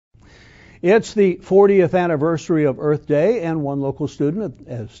It's the 40th anniversary of Earth Day, and one local student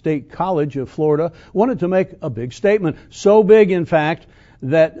at State College of Florida wanted to make a big statement. So big, in fact,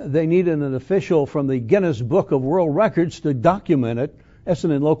 that they needed an official from the Guinness Book of World Records to document it.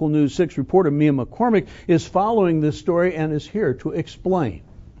 SNN Local News 6 reporter Mia McCormick is following this story and is here to explain.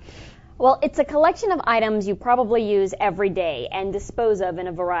 Well, it's a collection of items you probably use every day and dispose of in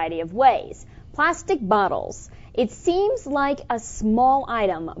a variety of ways. Plastic bottles. It seems like a small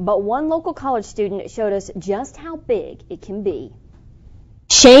item, but one local college student showed us just how big it can be.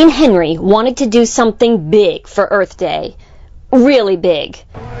 Shane Henry wanted to do something big for Earth Day. Really big.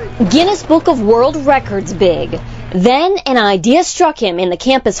 Guinness Book of World Records big. Then an idea struck him in the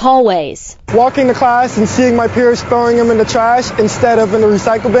campus hallways. Walking to class and seeing my peers throwing them in the trash instead of in the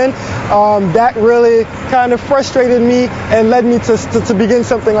recycle bin, that really kind of frustrated me and led me to begin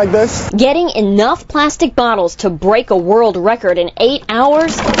something like this. Getting enough plastic bottles to break a world record in 8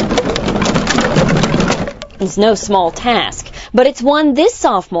 hours is no small task, but it's one this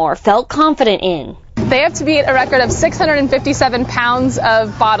sophomore felt confident in. They have to beat a record of 657 pounds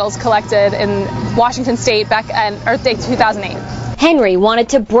of bottles collected in Washington State back on Earth Day 2008. Henry wanted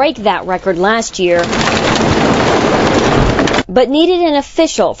to break that record last year, but needed an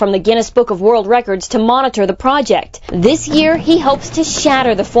official from the Guinness Book of World Records to monitor the project. This year, he hopes to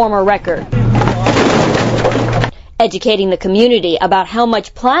shatter the former record, educating the community about how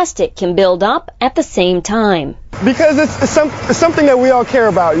much plastic can build up at the same time. Because it's something that we all care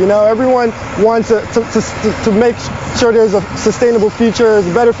about, you know. Everyone wants to make sure there's a sustainable future,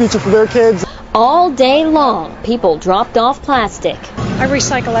 a better future for their kids. All day long, people dropped off plastic. I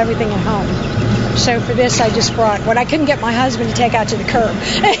recycle everything at home. So for this, I just brought what I couldn't get my husband to take out to the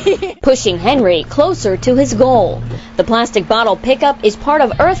curb. Pushing Henry closer to his goal. The plastic bottle pickup is part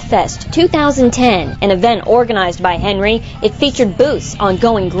of Earth Fest 2010, an event organized by Henry. It featured booths on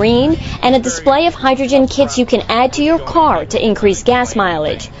going green and a display of hydrogen kits you can add to your car to increase gas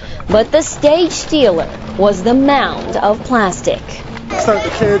mileage. But the stage stealer was the mound of plastic. Start the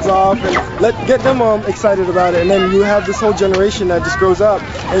kids off and get them excited about it, and then you have this whole generation that just grows up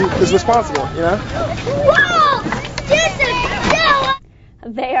and is responsible, you know?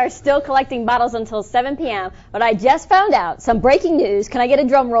 They are still collecting bottles until 7 p.m., but I just found out some breaking news. Can I get a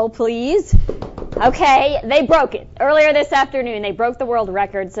drum roll, please? Okay, they broke it. Earlier this afternoon, they broke the world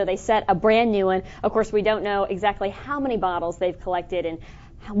record, so they set a brand new one. Of course, we don't know exactly how many bottles they've collected and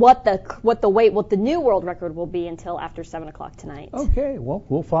what the new world record will be until after 7 o'clock tonight. Okay, well,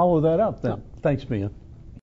 we'll follow that up then. Thanks, Mia.